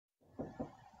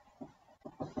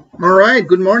All right,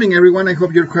 good morning, everyone. I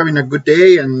hope you're having a good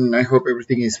day, and I hope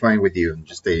everything is fine with you and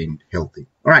just staying healthy.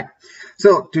 All right,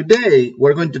 so today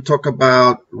we're going to talk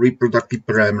about reproductive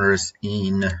parameters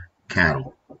in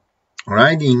cattle. All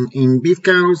right, in beef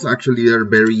cows, actually, they're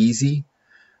very easy,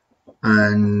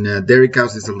 and dairy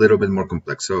cows is a little bit more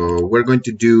complex. So we're going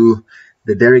to do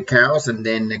the dairy cows, and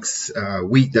then next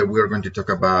week that we're going to talk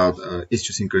about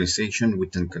synchronization, we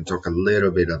can talk a little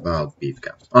bit about beef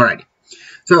cows. All righty.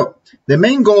 So the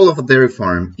main goal of a dairy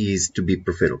farm is to be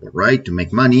profitable, right? To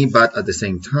make money, but at the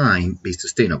same time, be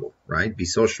sustainable, right? Be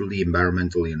socially,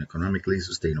 environmentally, and economically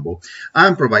sustainable,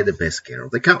 and provide the best care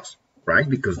of the cows, right?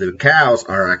 Because the cows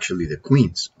are actually the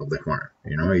queens of the farm.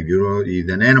 You know, if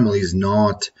an animal is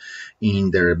not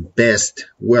in their best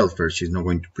welfare, she's not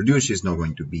going to produce, she's not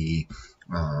going to be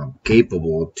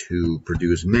capable to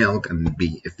produce milk and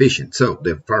be efficient. So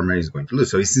the farmer is going to lose.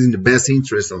 So it's in the best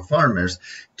interest of farmers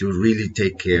to really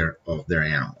take care of their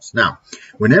animals. Now,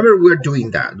 whenever we're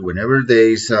doing that, whenever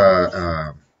there's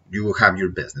you have your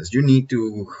business, you need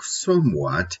to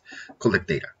somewhat collect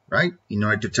data, right? In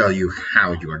order to tell you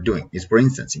how you are doing. It's, for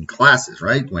instance, in classes,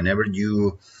 right? Whenever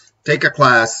you take a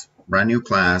class, brand new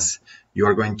class, you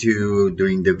are going to,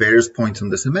 during the various points on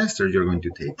the semester, you're going to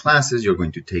take classes, you're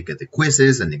going to take the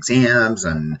quizzes and exams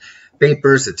and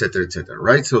papers, etc.,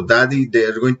 right? So that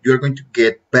you're going to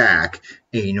get back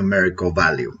a numerical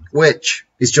value, which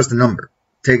is just a number,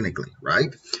 technically,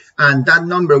 right? And that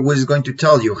number is going to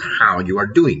tell you how you are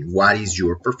doing, what is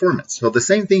your performance. So the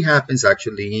same thing happens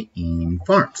actually in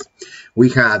farms.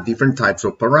 We have different types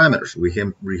of parameters. We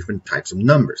have different types of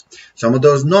numbers. Some of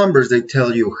those numbers, they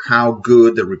tell you how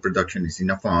good the reproduction is in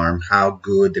a farm, how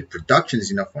good the production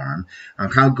is in a farm,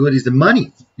 and how good is the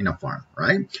money in a farm,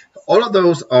 right? All of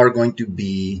those are going to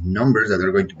be numbers that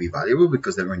are going to be valuable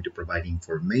because they're going to provide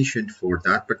information for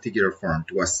that particular farm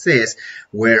to assess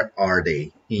where are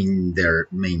they in their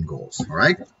main goals, all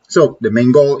right? So the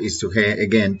main goal is to,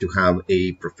 again, to have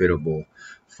a profitable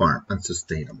farm and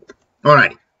sustainable. All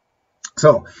right.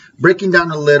 So breaking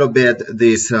down a little bit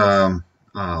these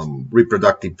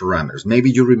reproductive parameters.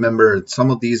 Maybe you remember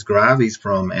some of these graphs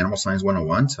from Animal Science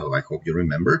 101, so I hope you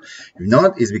remember. If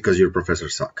not, it's because your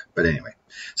professors suck. But anyway,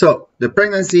 so the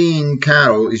pregnancy in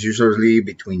cattle is usually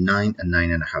between 9 and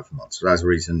 9.5 months. So that's the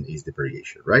reason is the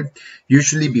variation, right?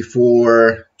 Usually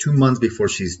before 2 months before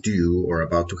she's due, or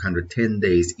about 210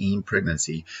 days in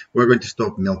pregnancy, we're going to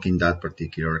stop milking that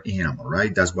particular animal,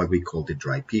 right? That's what we call the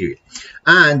dry period.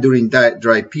 And during that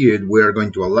dry period, we're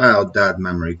going to allow that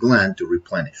mammary gland to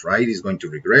replenish, right? It's going to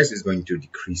regress, it's going to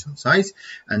decrease in size,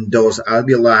 and those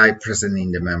alveoli present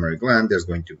in the mammary gland, they're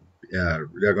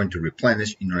going to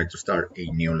replenish in order to start a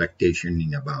new lactation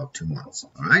in about 2 months,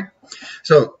 all right?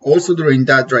 So also during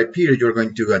that dry period, you're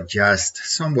going to adjust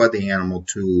somewhat the animal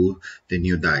to the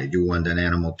new diet. You want an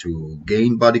animal to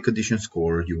gain body condition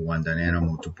score. You want an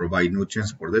animal to provide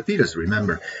nutrients for the fetus.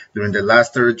 Remember, during the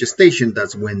last third of gestation,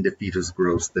 that's when the fetus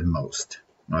grows the most,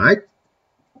 all right?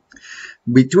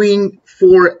 Between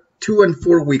 2 and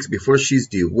 4 weeks before she's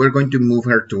due, we're going to move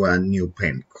her to a new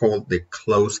pen called the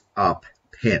close-up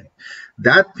pen.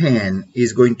 That pen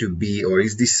is going to be, or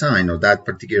is designed, or that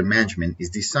particular management is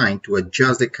designed to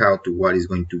adjust the cow to what is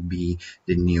going to be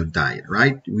the new diet,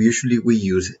 right? Usually we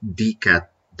use DCAT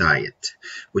diet,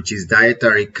 which is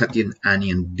dietary cation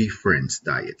anion difference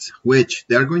diets, which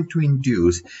they are going to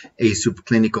induce a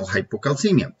subclinical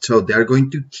hypocalcemia. So they are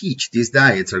going to teach, these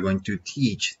diets are going to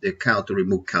teach the cow to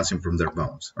remove calcium from their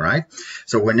bones, all right?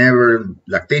 So whenever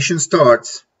lactation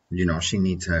starts, you know, she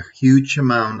needs a huge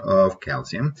amount of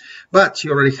calcium, but she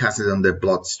already has it on the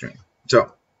bloodstream.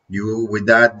 So with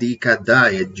that DCAT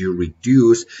diet, you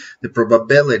reduce the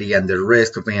probability and the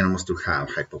risk of animals to have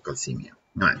hypocalcemia.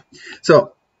 All right.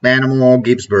 So the animal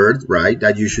gives birth, right?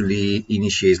 That usually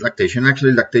initiates lactation.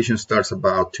 Actually, lactation starts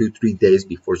about 2-3 days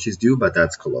before she's due, but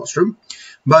that's colostrum.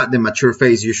 But the mature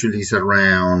phase usually is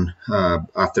around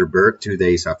after birth, 2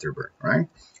 days after birth, right?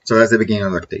 So that's the beginning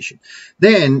of lactation.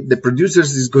 Then the producer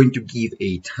is going to give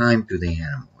a time to the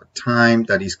animal, a time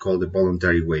that is called the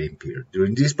voluntary waiting period.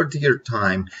 During this particular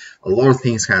time, a lot of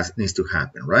things needs to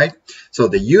happen, right? So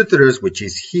the uterus, which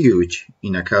is huge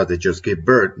in a cow that just gave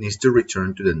birth, needs to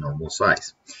return to the normal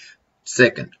size.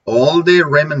 Second, all the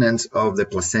remnants of the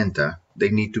placenta, they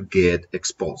need to get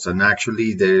expulsed. And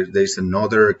actually, there's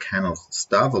another kind of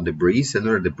stuff, or debris,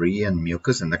 cellular debris and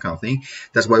mucus and that kind of thing.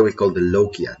 That's why we call the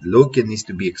lochia. Lochia needs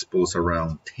to be exposed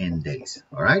around 10 days,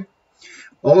 all right?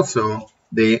 Also,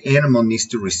 the animal needs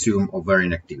to resume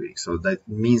ovarian activity. So that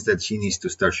means that she needs to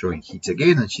start showing heats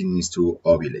again, and she needs to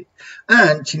ovulate.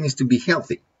 And she needs to be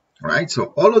healthy. right? So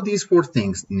all of these 4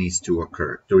 things needs to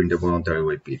occur during the voluntary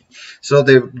wait period. So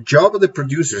the job of the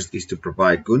producers is to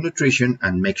provide good nutrition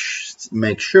and make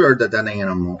sure that that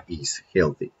animal is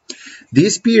healthy.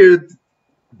 This period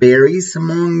varies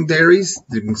among dairies.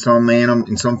 In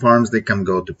some farms they can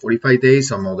go to 45 days.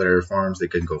 Some other farms they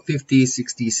can go 50,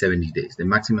 60, 70 days. The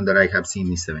maximum that I have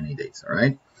seen is 70 days. All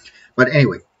right. But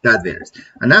anyway, that varies.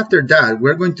 And after that,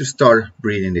 we're going to start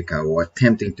breeding the cow, or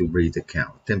attempting to breed the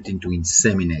cow, attempting to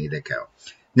inseminate the cow.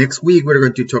 Next week, we're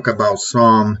going to talk about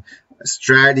some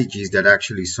strategies that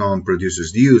actually some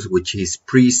producers use, which is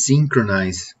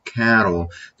pre-synchronized cattle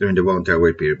during the voluntary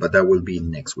wait period. But that will be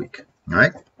next week. All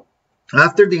right.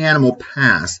 After the animal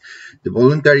passed the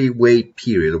voluntary waiting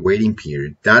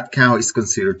period, that cow is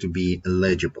considered to be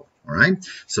eligible. All right.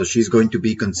 So she's going to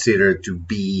be considered to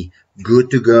be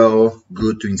good to go,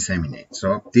 good to inseminate.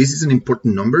 So this is an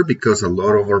important number because a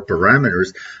lot of our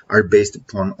parameters are based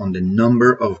on the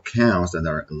number of cows that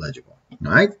are eligible.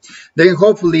 All right. Then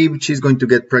hopefully she's going to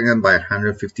get pregnant by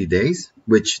 150 days,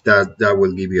 which that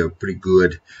will give you a pretty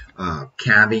good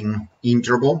calving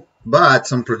interval. But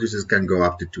some producers can go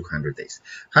up to 200 days.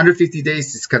 150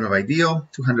 days is kind of ideal.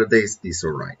 200 days is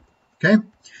all right. Okay.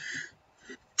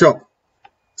 So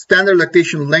standard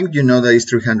lactation length, you know that is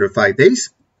 305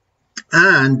 days.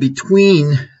 And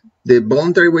between the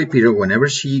voluntary wait period, whenever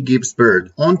she gives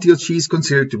birth, until she is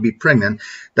considered to be pregnant,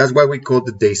 that's what we call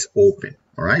the days open.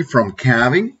 All right. From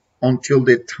calving until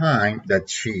the time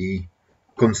that she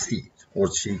conceived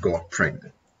or she got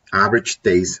pregnant. Average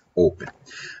days open.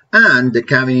 And the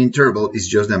calving interval is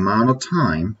just the amount of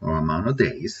time or amount of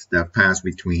days that pass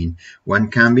between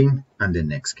one calving and the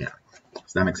next calving.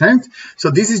 Does that make sense?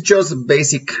 So this is just a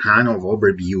basic kind of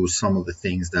overview of some of the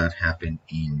things that happen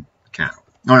in cattle.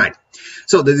 All right.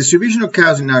 So the distribution of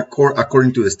cows in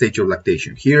according to the stage of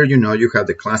lactation. Here, you know, you have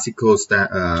the classical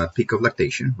peak of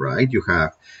lactation, right? You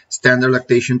have standard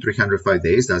lactation, 305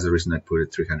 days. That's the reason I put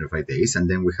it 305 days. And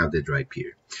then we have the dry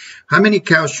period. How many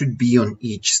cows should be on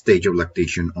each stage of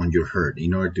lactation on your herd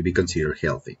in order to be considered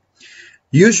healthy?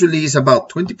 Usually, it's about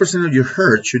 20% of your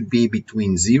herd should be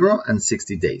between 0 and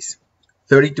 60 days.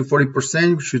 30 to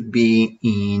 40% should be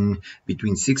in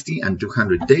between 60 and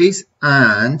 200 days,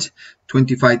 and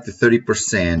 25 to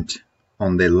 30%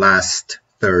 on the last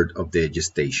third of the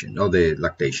gestation, or the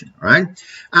lactation, right?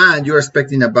 And you're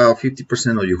expecting about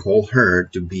 50% of your whole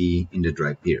herd to be in the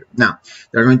dry period. Now,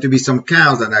 there are going to be some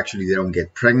cows that actually they don't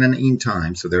get pregnant in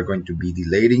time, so they're going to be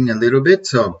delaying a little bit.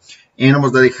 So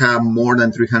animals that have more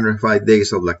than 305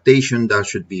 days of lactation, that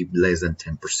should be less than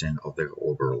 10% of their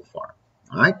overall farm,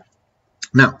 all right?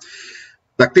 Now,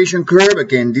 lactation curve,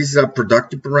 again, this is a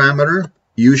productive parameter.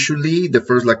 Usually, the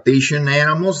first lactation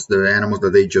animals, the animals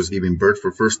that they just given birth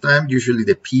for first time, usually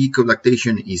the peak of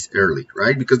lactation is early,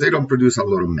 right? Because they don't produce a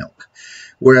lot of milk.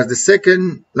 Whereas the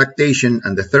second lactation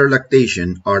and the third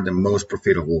lactation are the most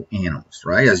profitable animals,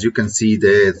 right? As you can see,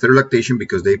 the third lactation,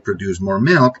 because they produce more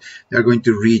milk, they're going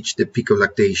to reach the peak of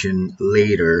lactation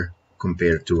later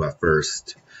compared to a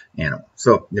first animal.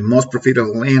 So the most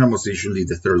profitable animals is usually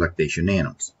the third lactation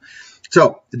animals.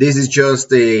 So this is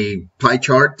just a pie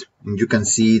chart, and you can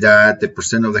see that the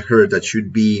percent of the herd that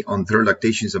should be on third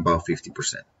lactation is about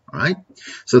 50%. All right.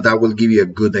 So that will give you a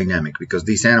good dynamic because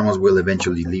these animals will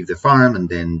eventually leave the farm, and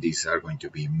then these are going to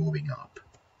be moving up.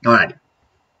 All right.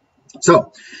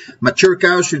 So mature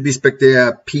cows should be expected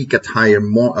to peak at higher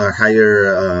milk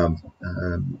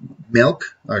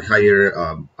or higher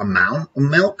amount of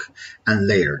milk, and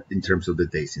later in terms of the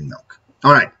days in milk.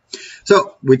 All right.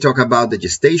 So we talk about the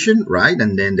gestation, right?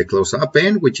 And then the close-up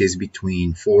end, which is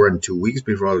between 4 and 2 weeks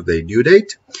before the due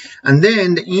date. And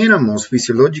then the animals,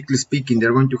 physiologically speaking,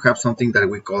 they're going to have something that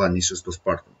we call anissus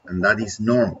postpartum. And that is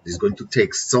normal. It's going to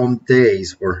take some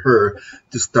days for her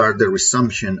to start the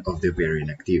resumption of the varying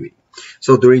activity.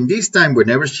 So during this time,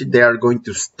 whenever they are going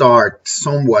to start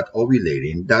somewhat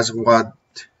ovulating, that's what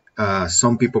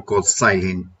some people call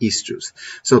silent estrus.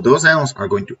 So those animals are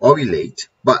going to ovulate,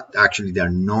 but actually they're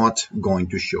not going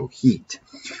to show heat.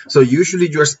 So usually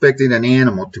you're expecting an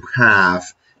animal to have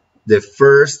the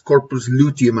first corpus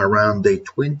luteum around day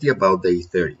 20, about day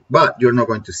 30, but you're not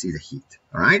going to see the heat,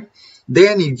 all right?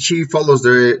 Then if she follows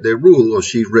the rule, or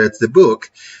she reads the book,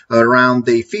 around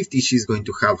day 50, she's going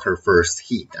to have her first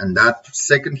heat. And that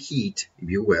second heat, if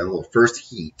you will, or first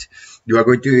heat, you are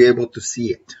going to be able to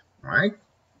see it, all right?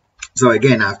 So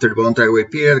again, after the voluntary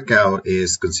wait period, the cow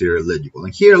is considered eligible.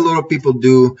 And here a lot of people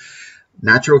do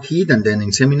natural heat and then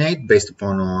inseminate based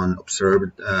upon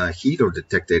observed heat or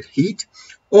detected heat,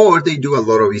 or they do a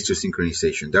lot of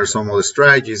isosyncronization. There are some other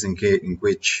strategies in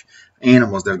which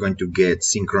animals are going to get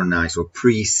synchronized or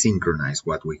pre-synchronized,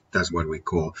 that's what we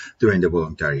call during the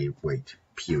voluntary wait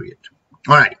period.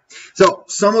 All right, so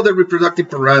some of the reproductive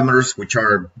parameters, which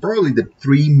are probably the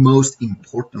three most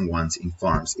important ones in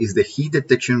farms, is the heat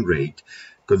detection rate,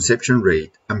 conception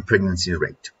rate, and pregnancy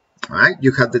rate. All right,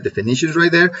 you have the definitions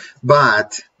right there,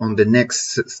 but on the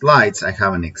next slides, I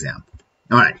have an example.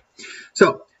 All right,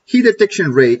 so heat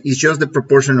detection rate is just the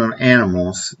proportion of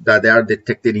animals that are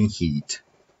detected in heat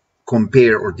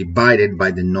compared or divided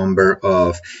by the number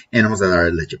of animals that are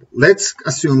eligible. Let's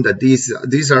assume that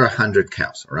these are 100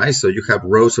 cows, all right? So you have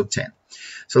rows of 10.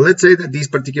 So let's say that this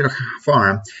particular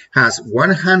farm has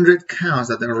 100 cows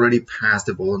that are already past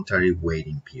the voluntary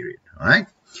waiting period, all right?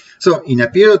 So in a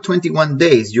period of 21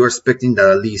 days, you're expecting that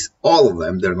at least all of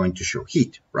them, they're going to show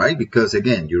heat, right? Because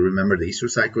again, you remember the Easter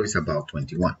cycle is about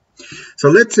 21. So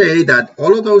let's say that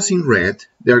all of those in red,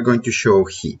 they're going to show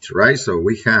heat, right? So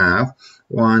we have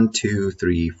 1, 2,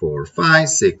 3, 4, 5,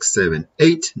 6, 7,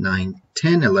 8, 9,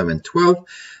 10, 11, 12,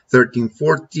 13,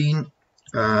 14,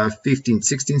 15,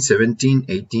 16, 17,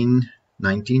 18,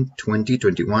 19, 20,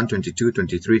 21, 22,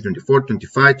 23, 24,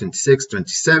 25, 26,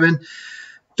 27,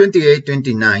 28,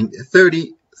 29,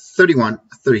 30, 31,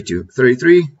 32,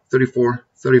 33, 34,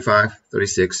 35,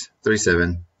 36,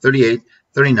 37, 38,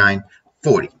 39,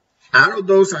 40. Out of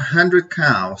those 100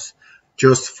 cows,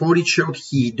 just 40 showed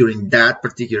heat during that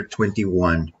particular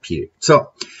 21 period.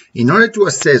 So in order to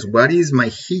assess what is my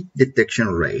heat detection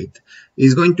rate,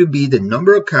 is going to be the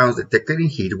number of cows detected in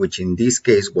heat, which in this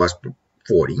case was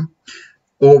 40,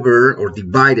 over or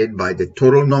divided by the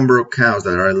total number of cows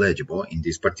that are eligible. In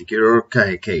this particular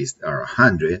case, there are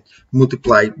 100,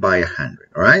 multiplied by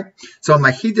 100, all right? So my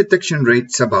heat detection rate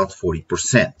is about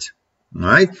 40%, all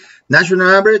right? National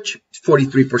average,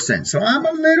 43%. So I'm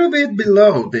a little bit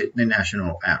below the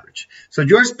national average. So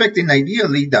you're expecting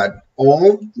ideally that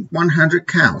all 100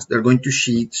 cows, they're going to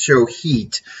show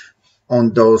heat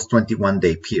on those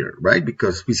 21-day period, right?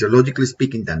 Because physiologically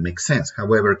speaking, that makes sense.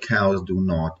 However, cows do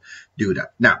not do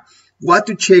that. Now, what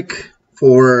to check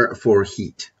for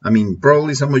heat? I mean,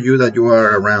 probably some of you that you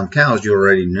are around cows, you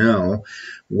already know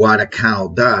what a cow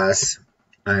does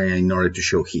in order to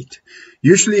show heat.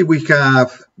 Usually we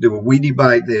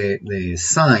divide the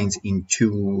signs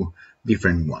into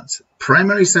different ones.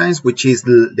 Primary signs, which is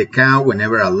the cow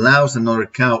whenever allows another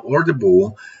cow or the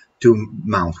bull to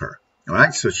mount her. All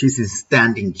right, so she's in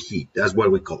standing heat. That's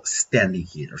what we call standing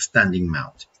heat or standing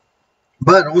mount.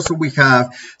 But also we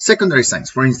have secondary signs.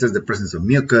 For instance, the presence of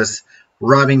mucus,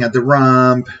 rubbing at the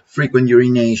rump, frequent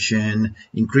urination,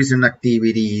 increase in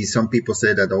activity. Some people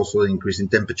say that also increase in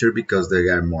temperature because they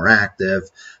are more active.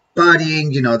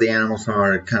 Budding, you know, the animals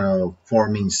are kind of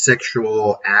forming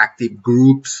sexual active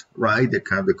groups, right? They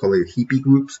call it hippie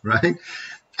groups, right?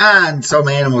 And some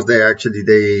animals,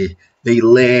 they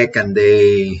lick and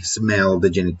they smell the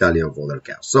genitalia of other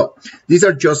cows. So these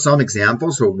are just some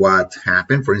examples of what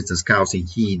happened. For instance, cows in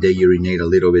heat, they urinate a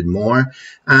little bit more.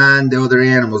 And the other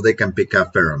animals, they can pick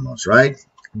up pheromones, right?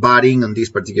 Budding, in this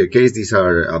particular case, these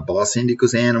are Bos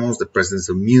indicus animals, the presence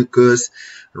of mucus,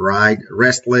 right?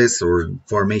 Restless or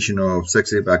formation of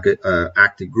sexually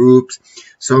active groups.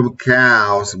 Some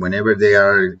cows, whenever they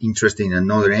are interested in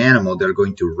another animal, they're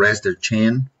going to rest their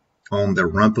chin on the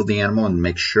rump of the animal and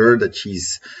make sure that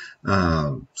she's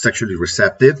sexually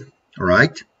receptive, all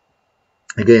right?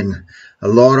 Again, a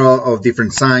lot of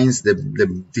different signs.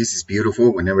 This is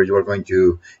beautiful. Whenever you are going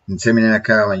to inseminate a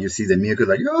cow and you see the mucus,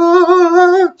 like,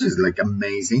 oh, just like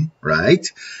amazing, right?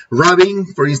 Rubbing,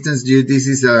 for instance, this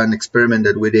is an experiment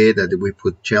that we did that we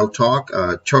put tail chalk,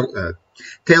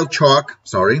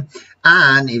 sorry.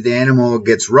 And if the animal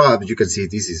gets rubbed, you can see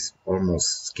this is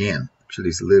almost skin.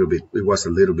 Actually, it was a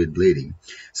little bit bleeding.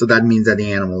 So that means that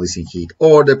the animal is in heat.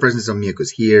 Or the presence of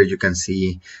mucus. Here you can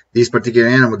see this particular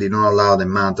animal did not allow the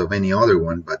mount of any other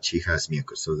one, but she has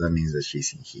mucus. So that means that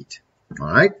she's in heat. All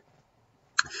right.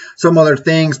 Some other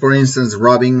things, for instance,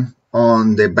 rubbing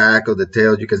on the back of the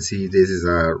tail. You can see this is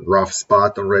a rough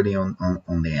spot already on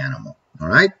the animal. All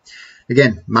right.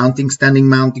 Again,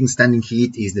 standing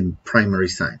heat is the primary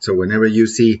sign. So whenever you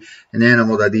see an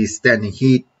animal that is standing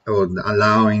heat, or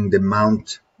allowing the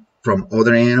mount from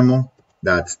other animal,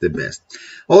 that's the best.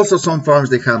 Also, some farms,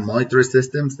 they have monitoring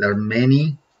systems. There are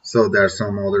many. So there are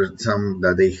some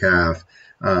that they have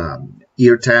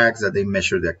ear tags that they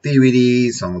measure the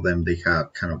activity. Some of them, they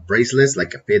have kind of bracelets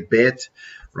like a Fitbit,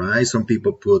 right? Some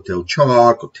people put tail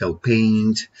chalk or tail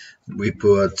paint. We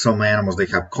put some animals, they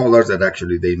have collars that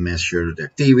actually they measure the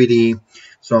activity.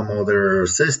 Some other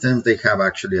systems, they have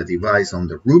actually a device on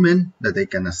the rumen that they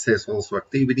can assess also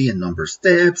activity and number of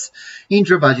steps,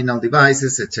 intravaginal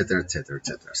devices, etc., etc.,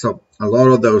 etc. So a lot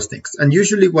of those things. And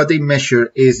usually what they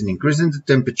measure is an increase in the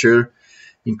temperature,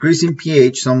 increasing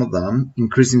pH, some of them,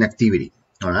 increasing activity.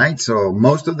 All right, so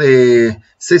most of the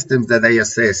systems that they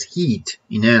assess heat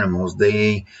in animals,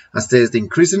 they assess the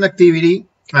increase in activity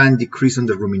and decrease in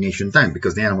the rumination time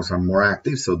because the animals are more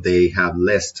active, so they have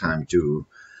less time to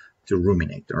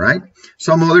ruminate. All right,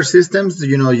 some other systems,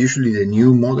 usually the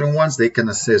new modern ones, they can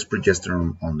assess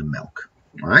progesterone on the milk.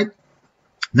 All right,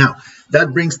 now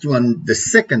that brings to the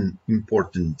second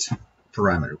important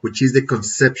parameter, which is the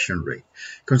conception rate.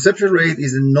 Conception rate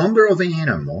is the number of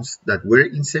animals that were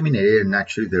inseminated and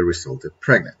actually they resulted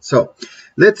pregnant. So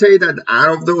let's say that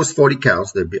out of those 40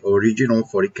 cows, the original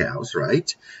 40 cows,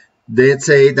 right? Let's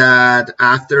say that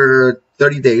after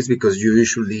 30 days, because you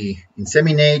usually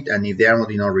inseminate, and if the animal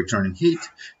did not return in heat,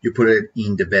 you put it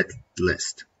in the vet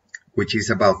list, which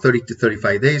is about 30 to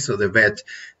 35 days. So the vet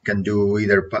can do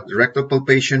either rectal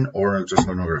palpation or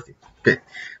ultrasonography. Okay,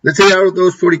 let's say out of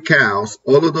those 40 cows,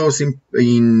 all of those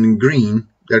in green,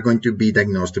 they're going to be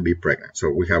diagnosed to be pregnant.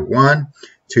 So we have 1,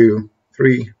 2,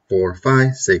 3, 4,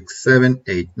 5, 6, 7,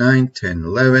 8, 9, 10,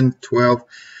 11, 12,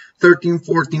 13,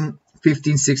 14,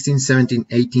 15, 16, 17,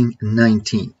 18,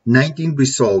 19. 19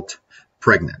 result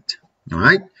pregnant. All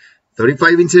right.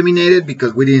 35 inseminated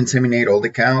because we didn't inseminate all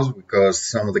the cows because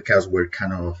some of the cows were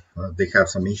kind of, they have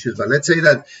some issues. But let's say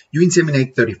that you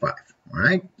inseminate 35. All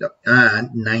right.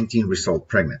 And 19 result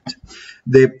pregnant.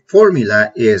 The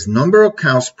formula is number of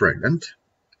cows pregnant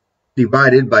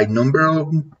divided by number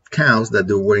of cows that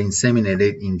were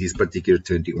inseminated in this particular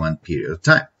 21 period of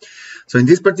time. So in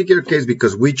this particular case,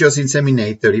 because we just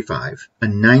inseminate 35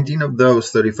 and 19 of those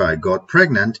 35 got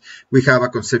pregnant, we have a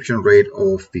conception rate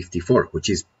of 54, which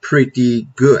is pretty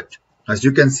good. As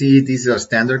you can see, these are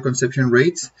standard conception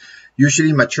rates.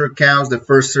 Usually mature cows, the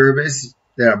first service,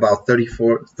 they're about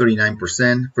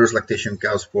 39%. First lactation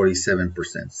cows,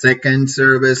 47%. Second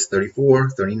service, 34,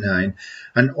 39.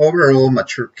 And overall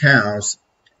mature cows,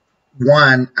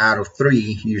 1 out of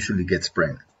 3 usually gets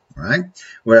pregnant. Right?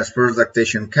 Whereas first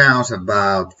lactation cows,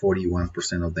 about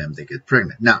 41% of them, they get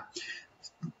pregnant. Now,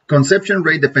 conception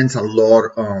rate depends a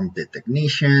lot on the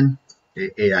technician,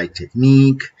 the AI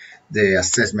technique, the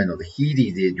assessment of the heat,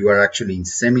 if you are actually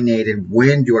inseminated,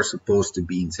 when you are supposed to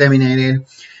be inseminated,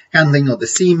 handling of the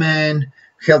semen,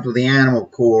 health of the animal,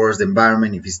 of course, the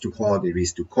environment, if it's too hot, if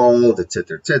it's too cold,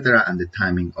 etc., and the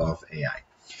timing of AI.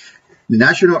 The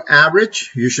national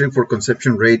average, usually for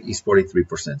conception rate, is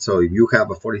 43%. So if you have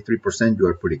a 43%, you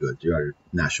are pretty good. You are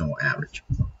national average.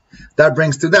 That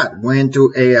brings to that. When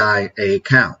to AI a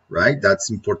cow, right? That's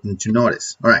important to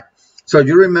notice. All right. So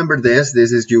you remember this.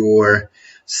 This is your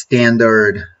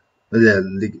standard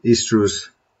the estrus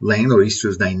length or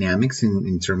estrus dynamics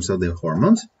in terms of the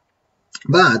hormones.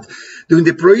 But during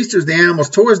the proestrus, the animals,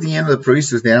 towards the end of the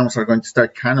proestrus, the animals are going to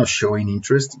start kind of showing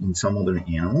interest in some other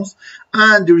animals.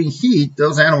 And during heat,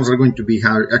 those animals are going to be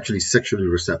actually sexually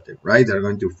receptive, right? They're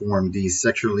going to form these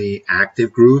sexually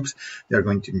active groups. They're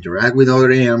going to interact with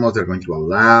other animals. They're going to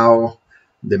allow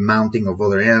the mounting of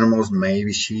other animals.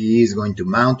 Maybe she is going to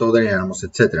mount other animals,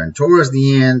 etc. And towards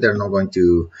the end, they're not going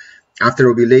to...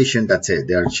 After ovulation, that's it.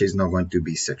 She's not going to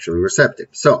be sexually receptive.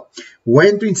 So,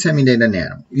 when to inseminate an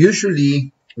animal?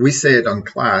 Usually, we said on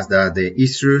class that the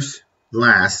estrus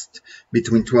lasts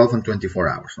between 12 and 24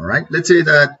 hours. All right. Let's say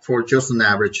that for just an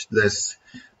average, let's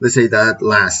say that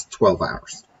lasts 12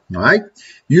 hours. All right.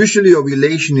 Usually,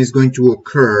 ovulation is going to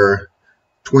occur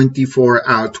 12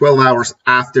 hours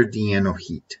after the end of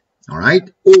heat. All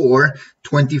right, or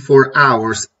 24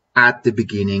 hours at the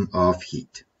beginning of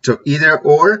heat. So either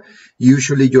or,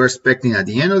 usually you're expecting at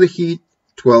the end of the heat,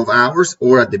 12 hours,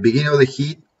 or at the beginning of the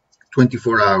heat,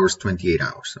 24 hours, 28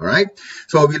 hours, all right?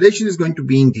 So ovulation is going to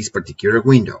be in this particular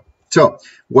window. So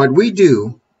what we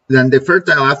do, then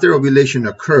after ovulation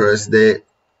occurs, the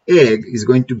egg is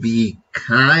going to be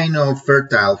kind of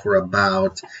fertile for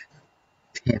about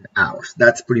 10 hours.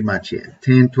 That's pretty much it,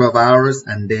 10, 12 hours,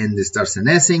 and then they start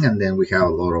senescing, and then we have a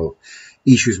lot of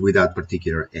issues with that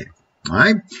particular egg. All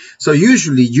right. So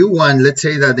usually you want, let's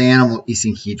say that the animal is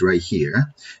in heat right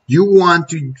here. You want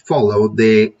to follow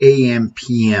the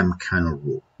AM/PM kind of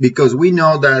rule because we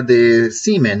know that the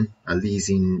semen, at least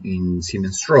in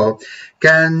semen straw,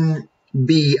 can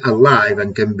be alive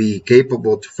and can be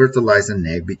capable to fertilize an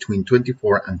egg between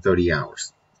 24 and 30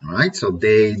 hours. All right, so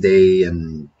day,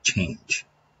 and change.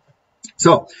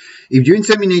 So if you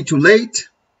inseminate too late,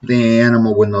 the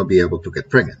animal will not be able to get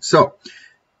pregnant. So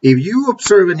if you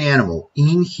observe an animal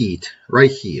in heat right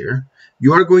here,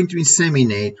 you are going to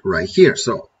inseminate right here.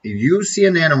 So if you see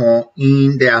an animal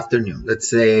in the afternoon, let's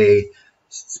say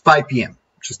 5 p.m.,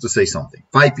 just to say something,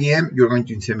 5 p.m., you're going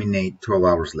to inseminate 12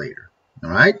 hours later. All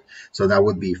right, so that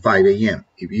would be 5 a.m.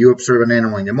 If you observe an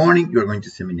animal in the morning, you're going to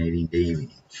inseminate in the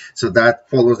evening. So that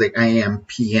follows the AM,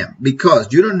 PM,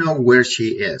 because you don't know where she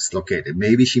is located.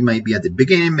 Maybe she might be at the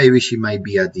beginning, maybe she might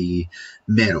be at the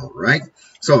middle, right?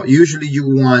 So usually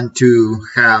you want to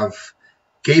have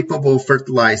capable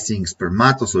fertilizing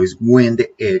spermatozoids when the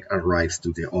egg arrives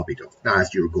to the oviduct.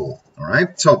 That's your goal, all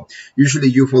right? So usually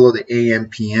you follow the AM,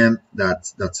 PM.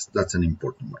 That's an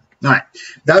important one. All right,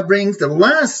 that brings the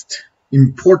last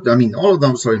important, I mean, all of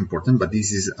them are important, but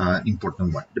this is an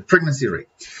important one, the pregnancy rate,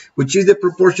 which is the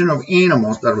proportion of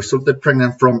animals that resulted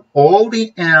pregnant from all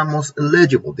the animals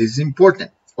eligible. This is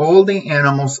important, all the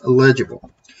animals eligible.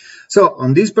 So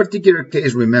on this particular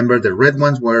case, remember the red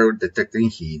ones were detected in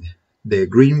heat, the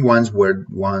green ones were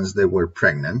ones that were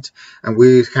pregnant, and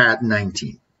we had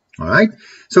 19, all right?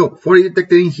 So 40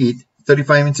 detected in heat,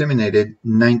 35 inseminated,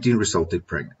 19 resulted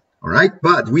pregnant, all right?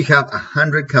 But we have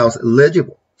 100 cows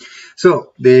eligible.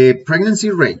 So the pregnancy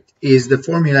rate is, the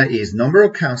formula is number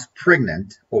of cows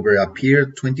pregnant over a period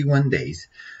of 21 days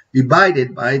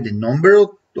divided by the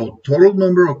total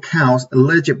number of cows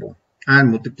eligible and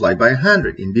multiplied by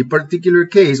 100. In this particular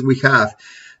case, we have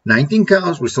 19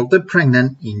 cows resulted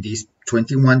pregnant in this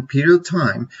 21 period of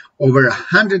time over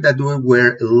 100 that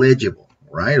were eligible,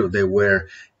 right? Or they were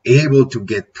able to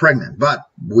get pregnant, but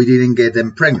we didn't get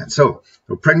them pregnant. So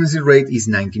the pregnancy rate is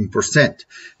 19%.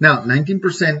 Now,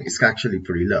 19% is actually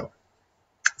pretty low.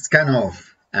 It's kind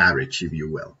of average, if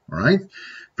you will, all right?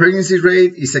 Pregnancy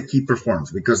rate is a key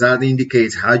performance because that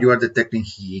indicates how you are detecting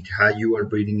heat, how you are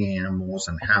breeding animals,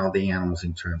 and how the animals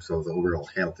in terms of the overall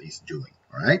health is doing,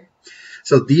 all right?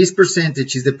 So this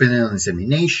percentage is dependent on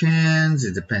inseminations,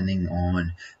 it's depending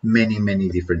on many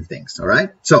different things, all right?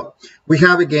 So we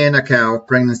have, again, a cow,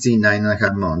 pregnancy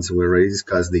 9.5 months. We already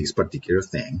discussed this particular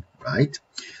thing, right?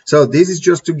 So this is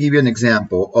just to give you an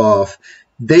example of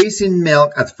days in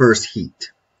milk at first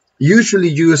heat. Usually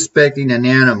you expect in an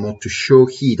animal to show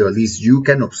heat, or at least you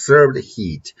can observe the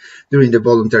heat during the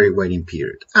voluntary waiting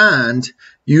period. And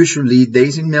usually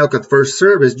days in milk at first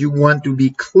service, you want to be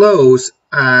close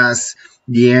as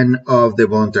the end of the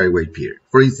voluntary wait period.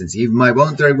 For instance, if my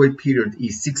voluntary wait period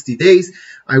is 60 days,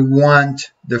 I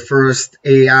want the first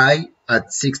AI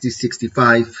at 60,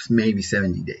 65, maybe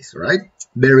 70 days, all right?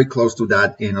 Very close to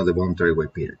that end of the voluntary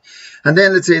wait period. And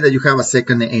then let's say that you have a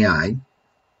second AI,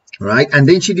 right? And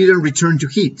then she didn't return to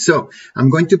heat. So I'm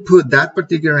going to put that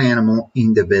particular animal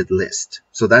in the vet list.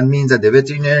 So that means that the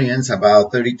veterinarians,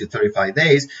 about 30 to 35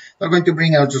 days, they're going to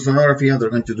bring ultrasonography, and they're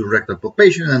going to do rectal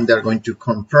palpation, and they're going to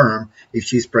confirm if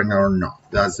she's pregnant or not.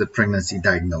 That's the pregnancy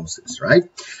diagnosis, right?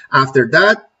 After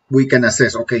that, we can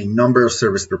assess, okay, number of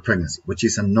services per pregnancy, which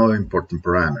is another important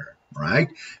parameter, right?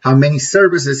 How many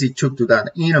services it took to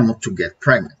that animal to get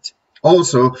pregnant.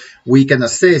 Also, we can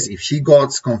assess if she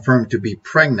got confirmed to be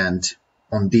pregnant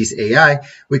on this AI,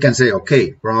 we can say,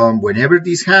 okay, from whenever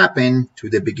this happened to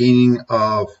the beginning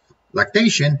of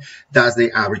lactation, that's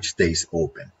the average days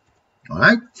open. All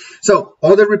right. So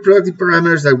other reproductive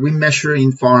parameters that we measure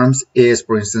in farms is,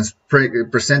 for instance,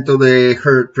 percent of the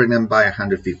herd pregnant by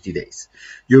 150 days.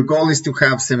 Your goal is to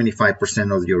have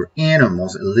 75% of your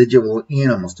animals, eligible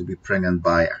animals, to be pregnant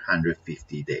by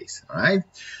 150 days. All right.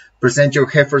 Percentage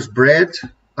of heifers bred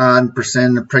and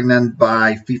percent pregnant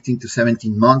by 15 to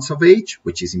 17 months of age,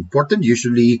 which is important.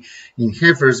 Usually in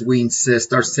heifers, we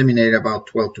start seminating about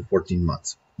 12 to 14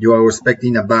 months. You are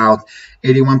expecting about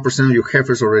 81% of your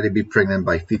heifers already be pregnant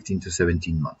by 15 to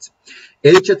 17 months.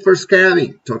 Age at first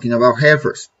calving, talking about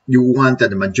heifers. You want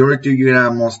that the majority of your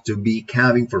animals to be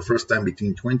calving for first time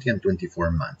between 20 and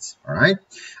 24 months, all right?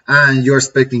 And you're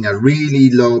expecting a really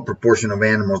low proportion of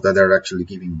animals that are actually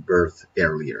giving birth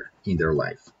earlier in their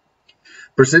life.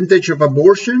 Percentage of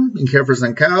abortion in heifers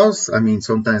and cows, I mean,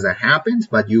 sometimes that happens,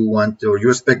 but you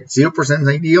expect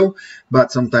 0% ideal,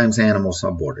 but sometimes animals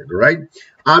are aborted, right?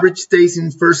 Average days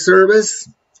in first service,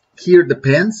 here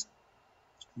depends,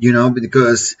 you know,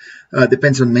 because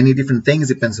depends on many different things,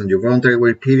 depends on your voluntary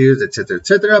wait periods,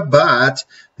 etc., but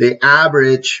the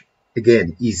average,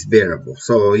 again, is variable.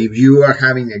 So if you are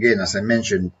having, again, as I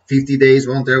mentioned, 50 days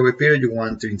voluntary wait period, you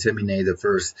want to inseminate the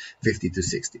first 50 to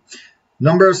 60.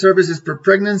 Number of services per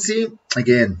pregnancy,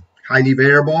 again, highly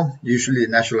variable. Usually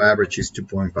the national average is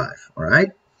 2.5, all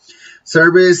right?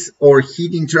 Service or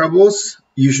heat intervals,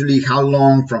 usually how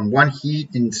long from one heat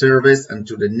in service and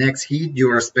to the next heat.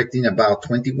 You're expecting about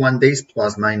 21 days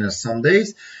plus minus some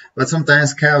days, but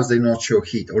sometimes cows, they not show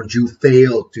heat, or you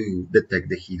fail to detect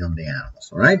the heat on the animals.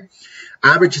 All right.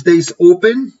 Average days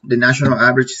open, the national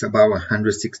average is about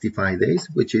 165 days,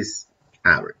 which is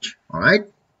average. All right.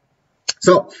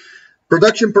 So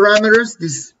production parameters,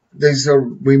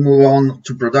 we move on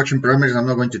to production parameters. I'm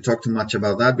not going to talk too much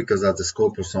about that because that's the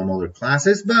scope of some other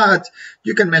classes, but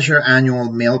you can measure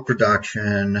annual milk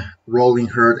production, rolling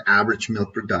herd average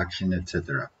milk production,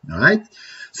 etc. All right.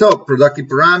 So productive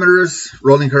parameters,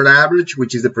 rolling herd average,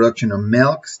 which is the production of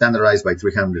milk, standardized by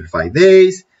 305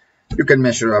 days. You can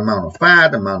measure amount of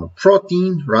fat, amount of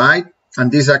protein, right? And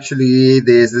this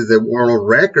is the world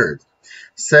record.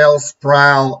 Cells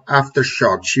Sproul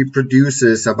Aftershock, she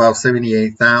produces about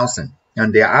 78,000,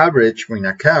 and the average for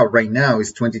a cow right now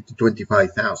is 20 to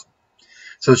 25,000.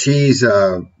 So she's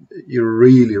a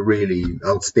really, really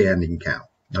outstanding cow.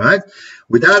 All right.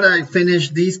 With that, I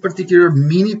finished this particular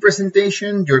mini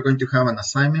presentation. You're going to have an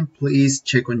assignment. Please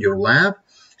check on your lab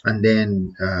and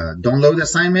then download the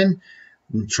assignment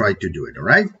and try to do it. All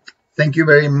right. Thank you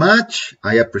very much.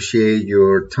 I appreciate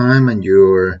your time and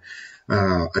your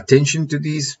attention to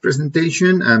this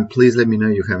presentation, and please let me know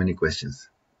if you have any questions.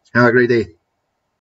 Have a great day.